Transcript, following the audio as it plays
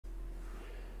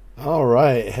All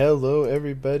right, hello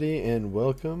everybody and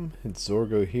welcome. It's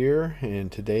Zorgo here,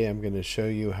 and today I'm going to show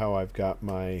you how I've got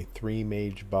my 3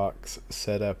 mage box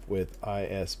set up with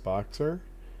ISBoxer.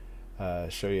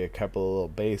 Show you a couple of little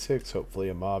basics. Hopefully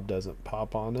a mob doesn't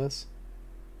pop on us.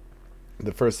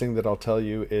 The first thing that I'll tell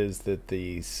you is that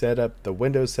the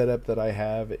window setup that I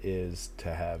have is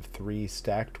to have 3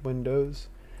 stacked windows.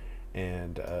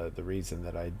 And the reason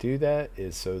that I do that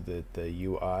is so that the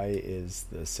UI is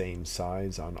the same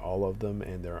size on all of them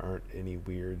and there aren't any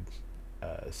weird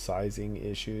sizing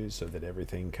issues, so that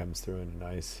everything comes through in a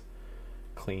nice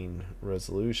clean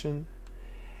resolution.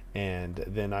 And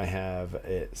then I have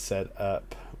it set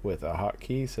up with a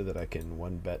hotkey so that I can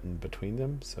one button between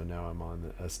them. So now I'm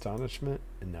on Astonishment,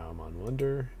 and now I'm on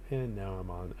Wonder, and now I'm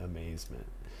on Amazement.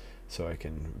 So I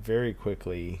can very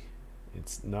quickly,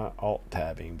 it's not alt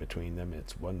tabbing between them,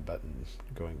 it's one button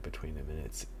going between them, and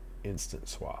it's instant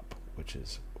swap, which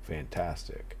is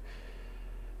fantastic.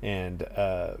 And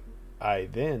I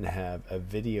then have a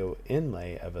video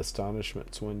inlay of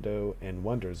Astonishment's window and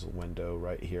Wonder's window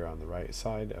right here on the right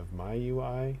side of my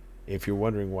UI. If you're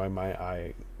wondering why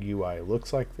my UI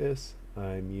looks like this,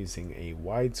 I'm using a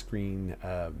widescreen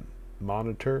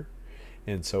monitor,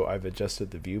 and so I've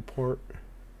adjusted the viewport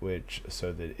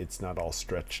so that it's not all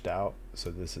stretched out.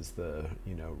 So this is the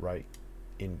right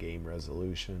in-game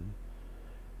resolution,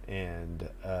 and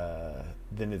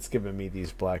then it's given me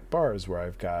these black bars where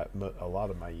I've got a lot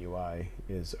of my UI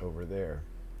is over there.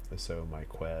 So my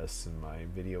quests and my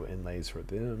video inlays for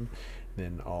them,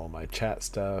 then all my chat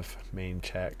stuff, main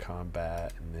chat,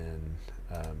 combat, and then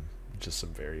just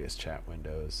some various chat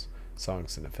windows.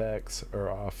 Songs and effects are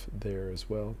off there as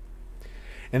well.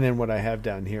 And then what I have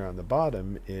down here on the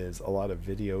bottom is a lot of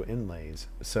video inlays.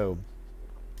 So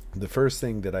the first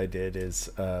thing that I did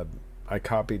is I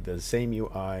copied the same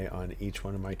UI on each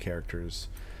one of my characters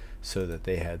so that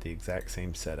they had the exact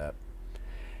same setup.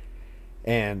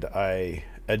 And I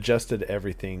adjusted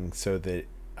everything so that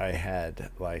I had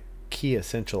like key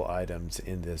essential items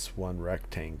in this one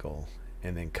rectangle,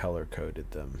 and then color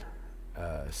coded them.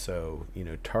 So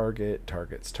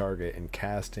target's target, and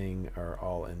casting are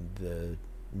all in the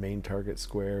main target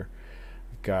square.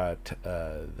 I've got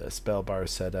the spell bar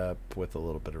set up with a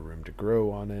little bit of room to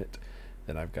grow on it.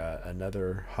 Then I've got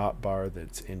another hot bar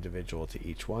that's individual to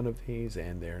each one of these,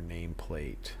 and their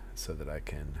nameplate, so that I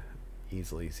can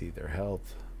easily see their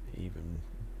health, even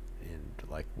in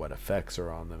like what effects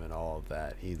are on them and all of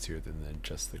that, easier than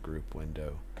just the group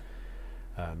window.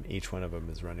 Each one of them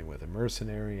is running with a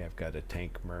mercenary. I've got a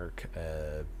tank merc,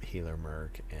 a healer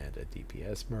merc, and a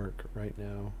DPS merc right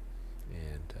now.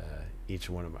 And each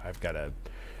one of them, I've got a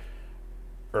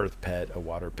earth pet, a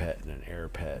water pet, and an air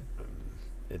pet.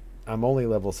 I'm only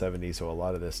level 70, so a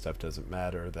lot of this stuff doesn't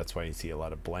matter. That's why you see a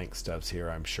lot of blank stuffs here.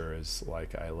 I'm sure as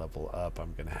like I level up,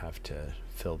 I'm going to have to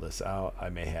fill this out. I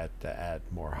may have to add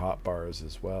more hot bars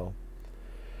as well.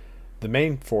 The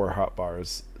main 4 hot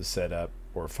bars set up,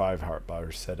 or 5 hot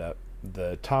bars set up.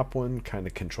 The top one kind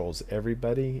of controls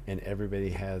everybody, and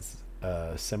everybody has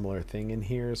a similar thing in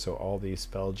here, so all these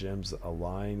spell gems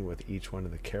align with each one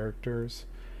of the characters.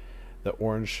 The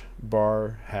orange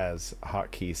bar has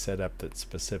hotkeys set up that's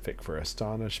specific for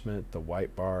Astonishment. The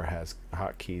white bar has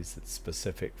hotkeys that's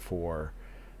specific for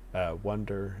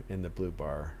Wonder, and the blue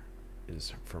bar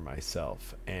is for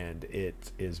myself. And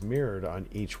it is mirrored on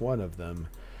each one of them,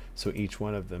 so each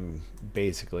one of them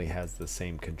basically has the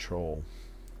same control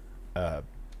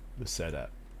setup.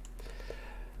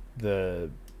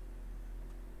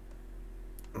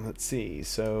 Let's see,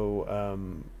 so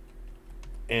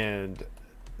and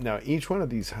now each one of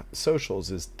these socials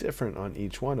is different on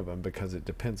each one of them because it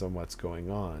depends on what's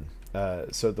going on.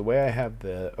 So the way I have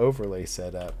the overlay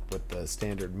set up with the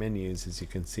standard menus, as you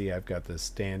can see, I've got the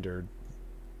standard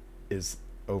is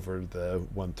over the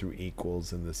 1 through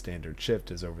equals, and the standard shift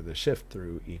is over the shift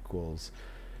through equals,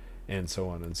 and so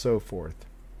on and so forth.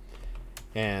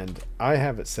 And I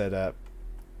have it set up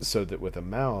so that with a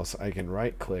mouse I can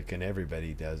right click and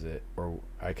everybody does it, or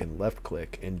I can left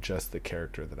click and just the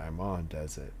character that I'm on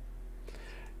does it.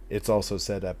 It's also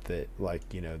set up that, like,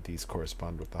 these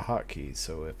correspond with the hotkeys,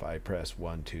 so if I press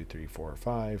 1, 2, 3, 4,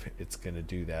 5, it's going to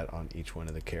do that on each one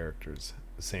of the characters.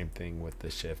 The same thing with the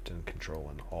shift and control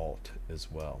and alt as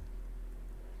well.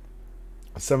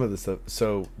 Some of the stuff,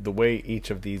 so the way each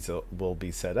of these will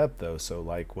be set up though, so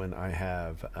like when I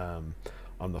have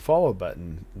on the follow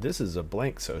button, this is a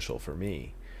blank social for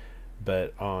me,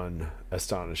 but on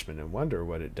Astonishment and Wonder,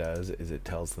 what it does is it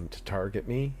tells them to target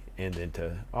me and then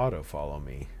to auto follow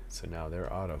me. So now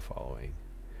they're auto following.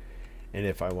 And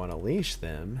if I want to leash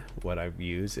them, what I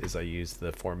use is I use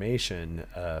the formation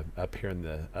up here in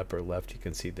the upper left. You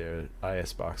can see the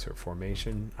ISBoxer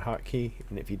formation hotkey.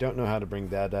 And if you don't know how to bring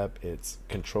that up, it's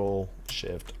Control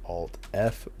Shift Alt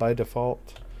F by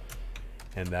default,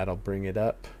 and that'll bring it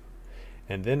up.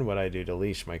 And then what I do to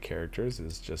leash my characters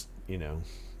is just, you know,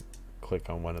 click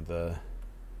on one of the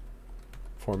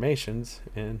formations,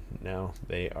 and now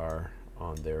they are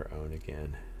on their own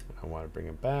again. I want to bring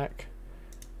them back.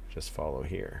 Just follow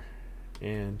here,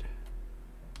 and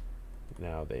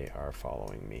now they are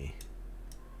following me.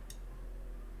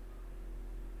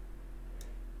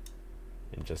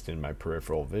 And just in my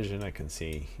peripheral vision, I can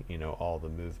see, you know, all the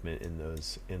movement in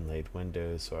those inlaid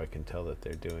windows, so I can tell that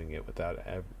they're doing it without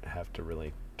have to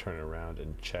really turn around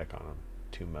and check on them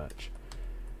too much.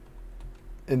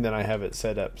 And then I have it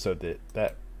set up so that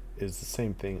that is the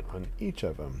same thing on each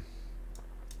of them.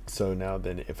 So now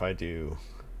then, if I do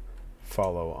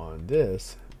follow on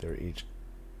this, they're each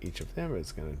of them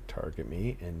is going to target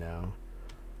me, and now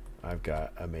I've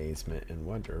got amazement and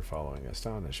wonder following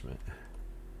astonishment.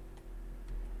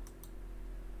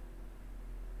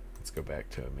 Let's go back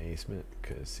to amazement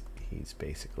because he's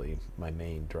basically my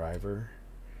main driver.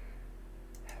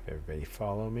 Have everybody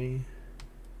follow me,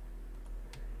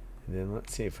 and then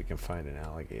let's see if we can find an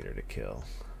alligator to kill.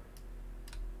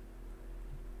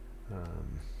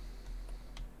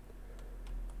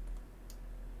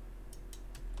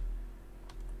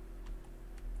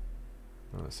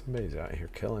 Oh, somebody's out here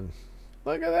killing.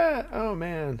 Look at that! Oh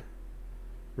man,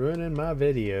 ruining my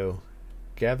video,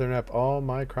 gathering up all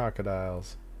my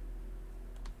crocodiles.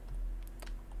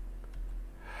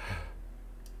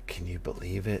 Can you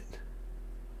believe it?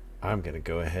 I'm gonna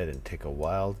go ahead and take a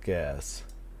wild guess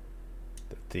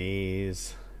that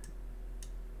these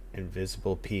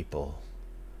invisible people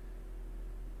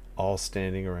all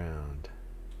standing around,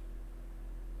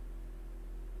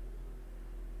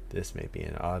 this may be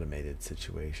an automated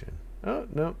situation. Oh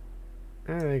no,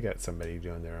 they got somebody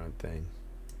doing their own thing.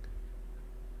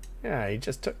 Yeah, he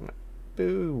just took my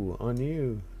boo on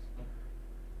you,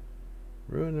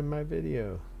 ruining my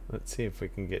video. Let's see if we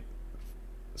can get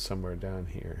somewhere down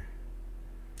here.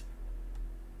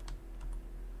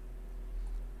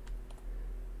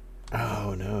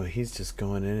 Oh no, he's just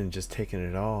going in and just taking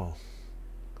it all.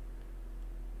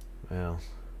 Well,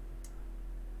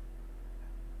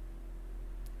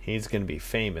 he's going to be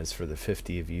famous for the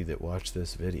 50 of you that watch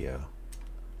this video.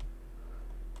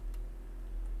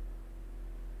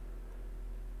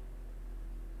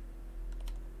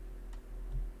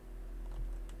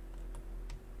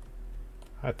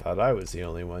 I thought I was the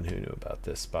only one who knew about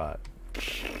this spot.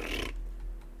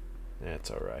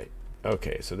 That's alright.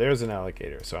 Okay, so there's an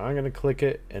alligator. So I'm going to click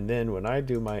it, and then when I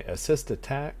do my assist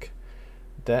attack,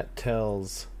 that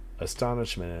tells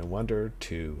astonishment and wonder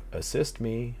to assist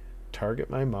me,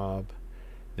 target my mob,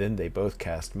 then they both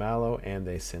cast mallow and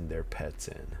they send their pets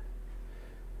in.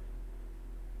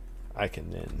 I can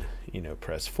then, you know,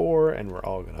 press 4 and we're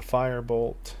all going to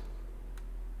firebolt.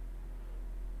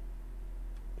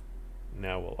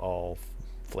 Now we'll all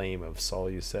flame of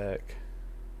Solusec.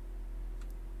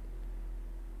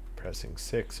 Pressing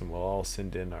 6 and we'll all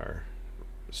send in our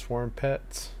swarm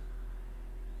pets.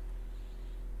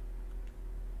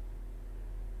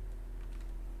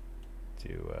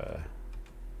 Do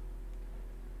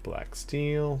black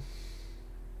steel.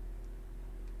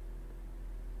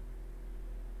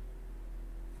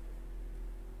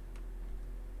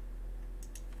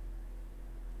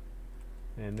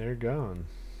 And they're gone.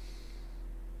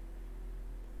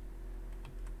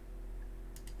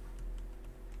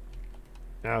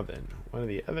 Now then, one of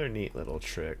the other neat little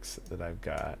tricks that I've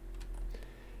got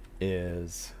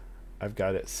is I've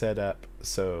got it set up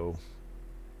so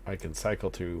I can cycle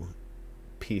through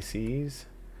PCs.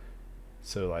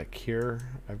 So like here,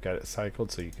 I've got it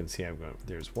cycled so you can see I'm going,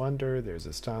 there's wonder, there's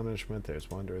astonishment, there's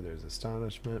wonder, there's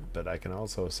astonishment, but I can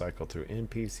also cycle through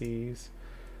NPCs.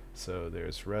 So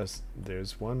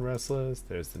there's one restless,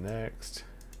 there's the next.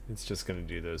 It's just going to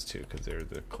do those two because they're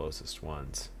the closest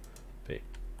ones. But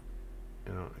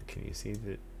I don't, can you see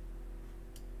that?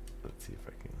 Let's see if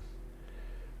I can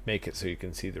make it so you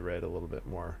can see the red a little bit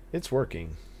more. It's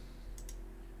working.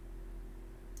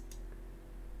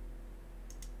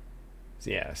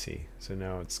 Yeah, see. So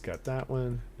now it's got that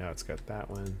one, now it's got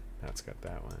that one, now it's got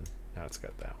that one, now it's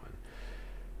got that one.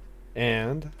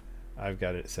 And I've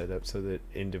got it set up so that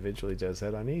individually does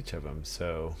that on each of them.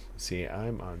 So see,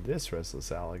 I'm on this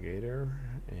restless alligator,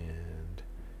 and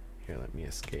here, let me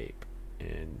escape.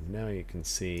 And now you can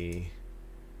see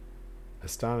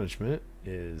astonishment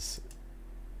is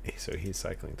so he's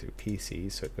cycling through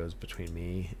PCs, so it goes between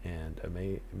me and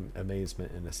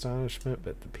amazement and astonishment.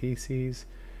 But the PCs,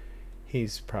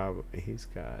 he's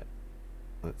got,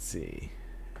 let's see,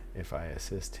 if I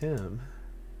assist him,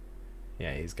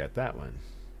 yeah, he's got that one.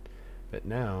 But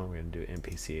now I'm going to do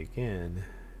NPC again,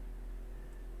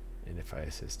 and if I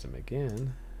assist him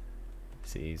again,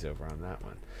 see, he's over on that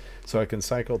one. So I can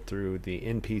cycle through the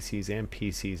NPCs and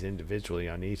PCs individually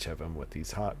on each of them with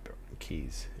these hot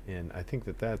keys. And I think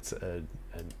that that's an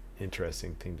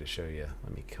interesting thing to show you.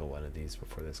 Let me kill one of these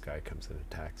before this guy comes and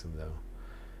attacks him, though.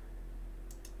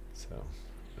 So,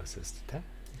 assist attack.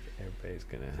 Everybody's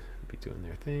going to be doing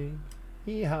their thing.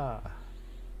 Yeehaw!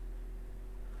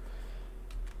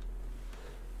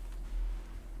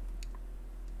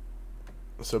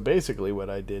 So basically what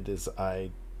I did is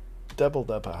I doubled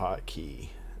up a hotkey.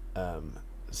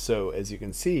 So as you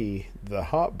can see, the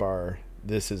hotbar,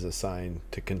 this is assigned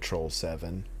to control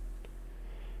 7,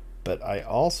 but I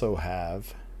also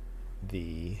have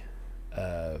the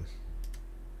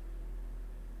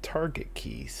target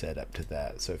key set up to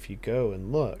that. So if you go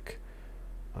and look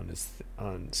on this,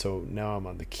 so now I'm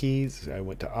on the keys, I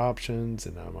went to options,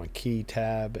 and I'm on key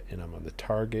tab, and I'm on the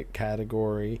target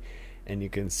category. And you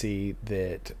can see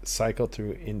that cycle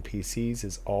through NPCs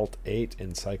is Alt 8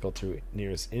 and cycle through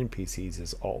nearest NPCs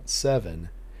is Alt 7.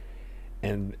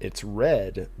 And it's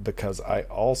red because I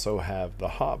also have the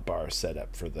hotbar set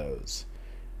up for those.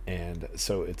 And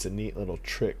so it's a neat little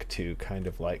trick to kind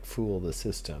of like fool the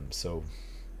system. So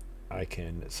I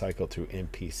can cycle through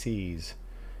NPCs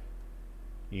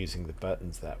using the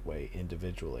buttons that way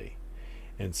individually.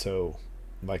 And so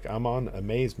like I'm on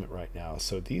amazement right now.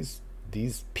 So these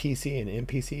PC and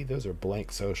NPC, those are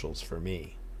blank socials for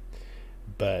me,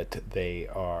 but they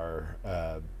are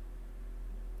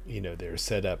they're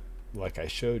set up like I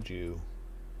showed you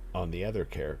on the other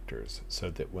characters, so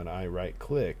that when I right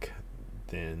click,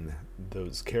 then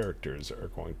those characters are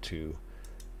going to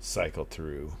cycle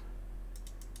through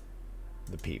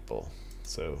the people.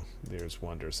 So there's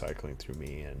wonder cycling through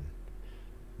me, and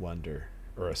wonder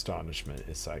or astonishment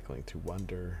is cycling through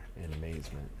wonder and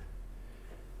amazement.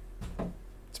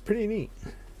 It's pretty neat.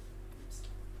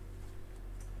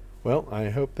 Well, I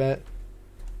hope that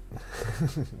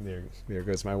there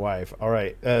goes my wife. All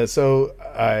right, so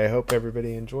I hope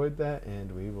everybody enjoyed that,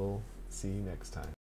 and we will see you next time.